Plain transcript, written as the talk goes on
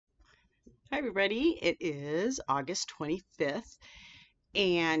Hi, everybody. It is August 25th,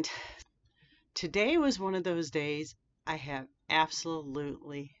 and today was one of those days I have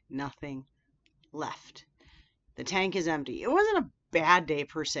absolutely nothing left. The tank is empty. It wasn't a bad day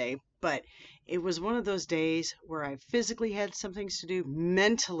per se, but it was one of those days where I physically had some things to do,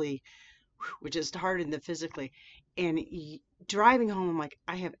 mentally, which is harder than physically, and driving home, I'm like,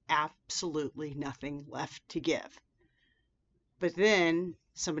 I have absolutely nothing left to give. But then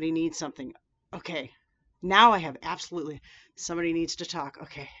somebody needs something. Okay, now I have absolutely, somebody needs to talk.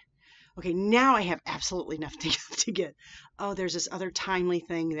 Okay, okay, now I have absolutely nothing to get. Oh, there's this other timely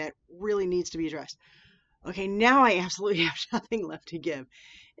thing that really needs to be addressed. Okay, now I absolutely have nothing left to give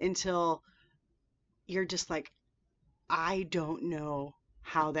until you're just like, I don't know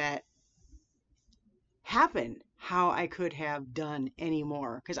how that happened, how I could have done any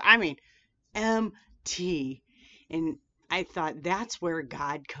more. Because I mean, MT. And I thought that's where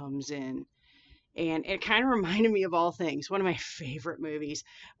God comes in. And it kind of reminded me of all things. One of my favorite movies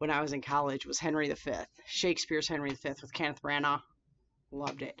when I was in college was Henry V, Shakespeare's Henry V with Kenneth Branagh.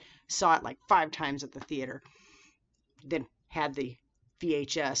 Loved it. Saw it like 5 times at the theater. Then had the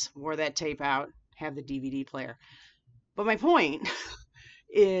VHS, wore that tape out, have the DVD player. But my point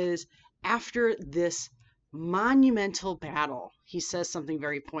is, after this monumental battle, he says something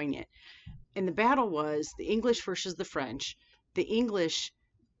very poignant. And the battle was the English versus the French. The English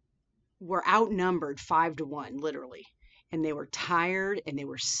were outnumbered 5-1, literally. And they were tired and they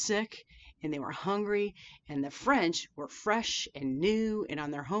were sick and they were hungry. And the French were fresh and new and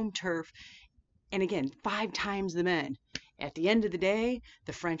on their home turf. And again, 5 times the men. At the end of the day,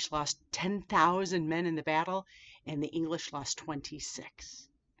 the French lost 10,000 men in the battle and the English lost 26.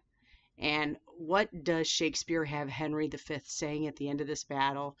 And what does Shakespeare have Henry V saying at the end of this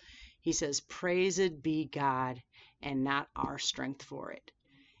battle? He says, "Praised be God and not our strength for it."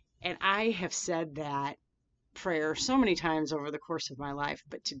 And I have said that prayer so many times over the course of my life,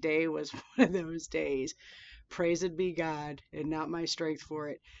 but today was one of those days. Praised be God and not my strength for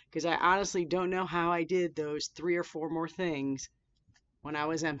it. Because I honestly don't know how I did those 3 or 4 more things when I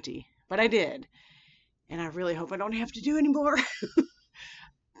was empty. But I did. And I really hope I don't have to do anymore.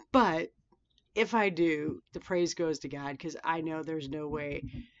 But if I do, the praise goes to God because I know there's no way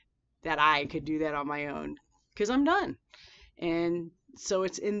that I could do that on my own because I'm done. And so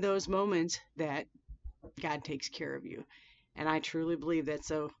it's in those moments that God takes care of you. And I truly believe that.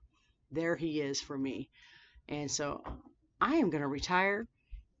 So there he is for me. And so I am going to retire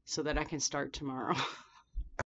so that I can start tomorrow.